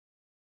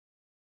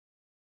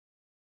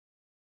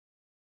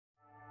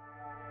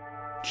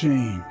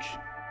change.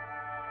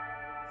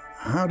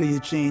 How do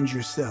you change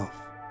yourself?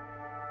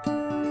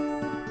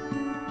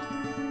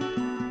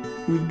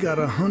 We've got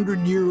a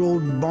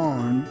 100-year-old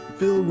barn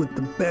filled with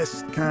the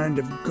best kind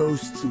of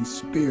ghosts and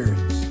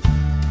spirits.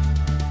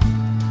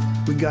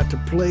 We got to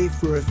play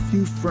for a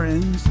few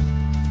friends.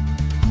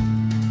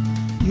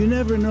 You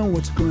never know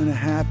what's going to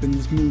happen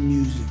with new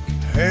music.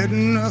 Had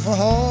enough of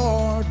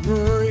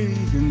heartbreak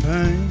and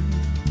pain.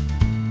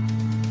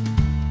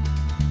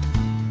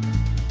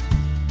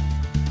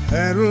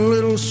 Had a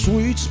little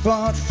sweet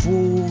spot for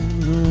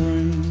the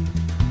rain.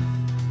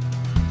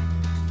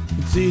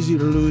 It's easy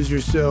to lose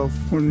yourself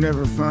or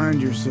never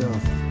find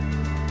yourself.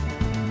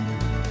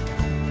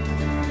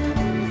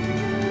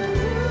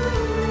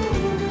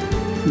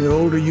 The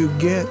older you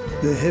get,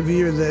 the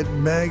heavier that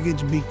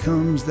baggage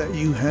becomes that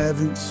you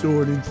haven't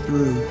sorted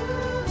through.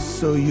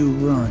 So you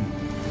run.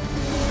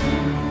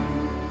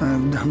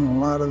 I've done a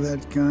lot of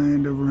that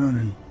kind of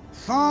running.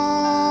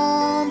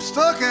 Thom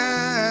stuck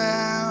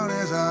out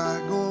as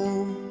I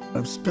go.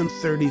 I've spent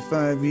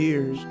 35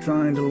 years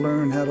trying to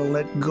learn how to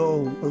let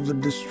go of the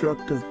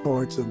destructive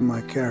parts of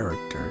my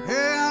character.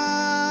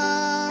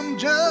 Yeah, I'm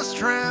just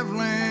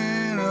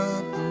traveling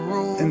up the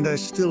road. And I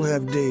still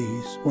have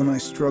days when I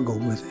struggle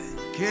with it.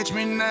 Catch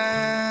me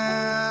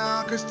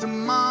now, 'cause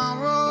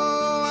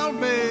tomorrow I'll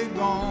be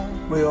gone.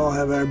 We all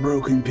have our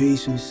broken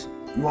pieces.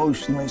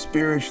 Emotionally,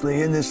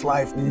 spiritually, in this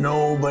life,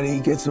 nobody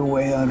gets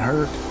away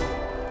unhurt.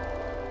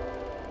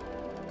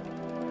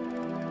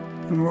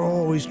 And we're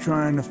always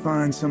trying to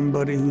find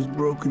somebody whose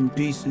broken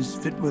pieces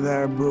fit with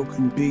our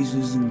broken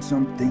pieces and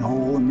something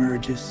whole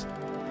emerges.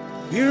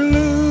 You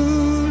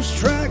lose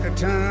track of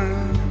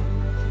time.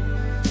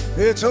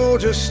 It's all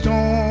just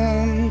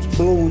storms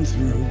blowing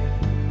through.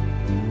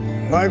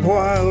 Like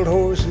wild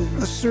horses.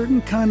 A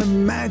certain kind of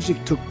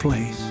magic took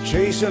place.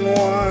 Chasing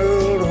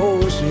wild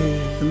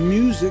horses. The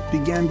music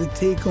began to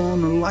take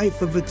on a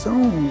life of its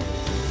own.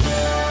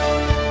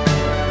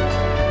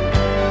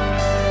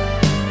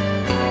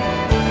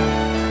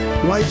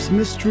 Life's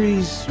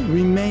mysteries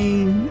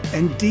remain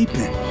and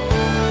deepen.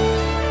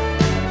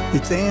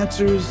 Its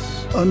answers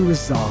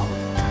unresolved.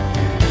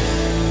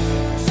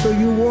 So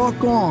you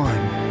walk on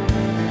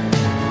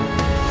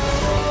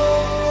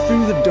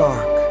through the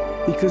dark,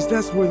 because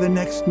that's where the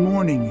next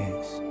morning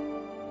is.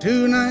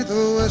 Tonight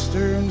the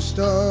western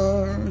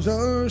stars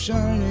are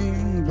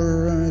shining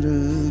brighter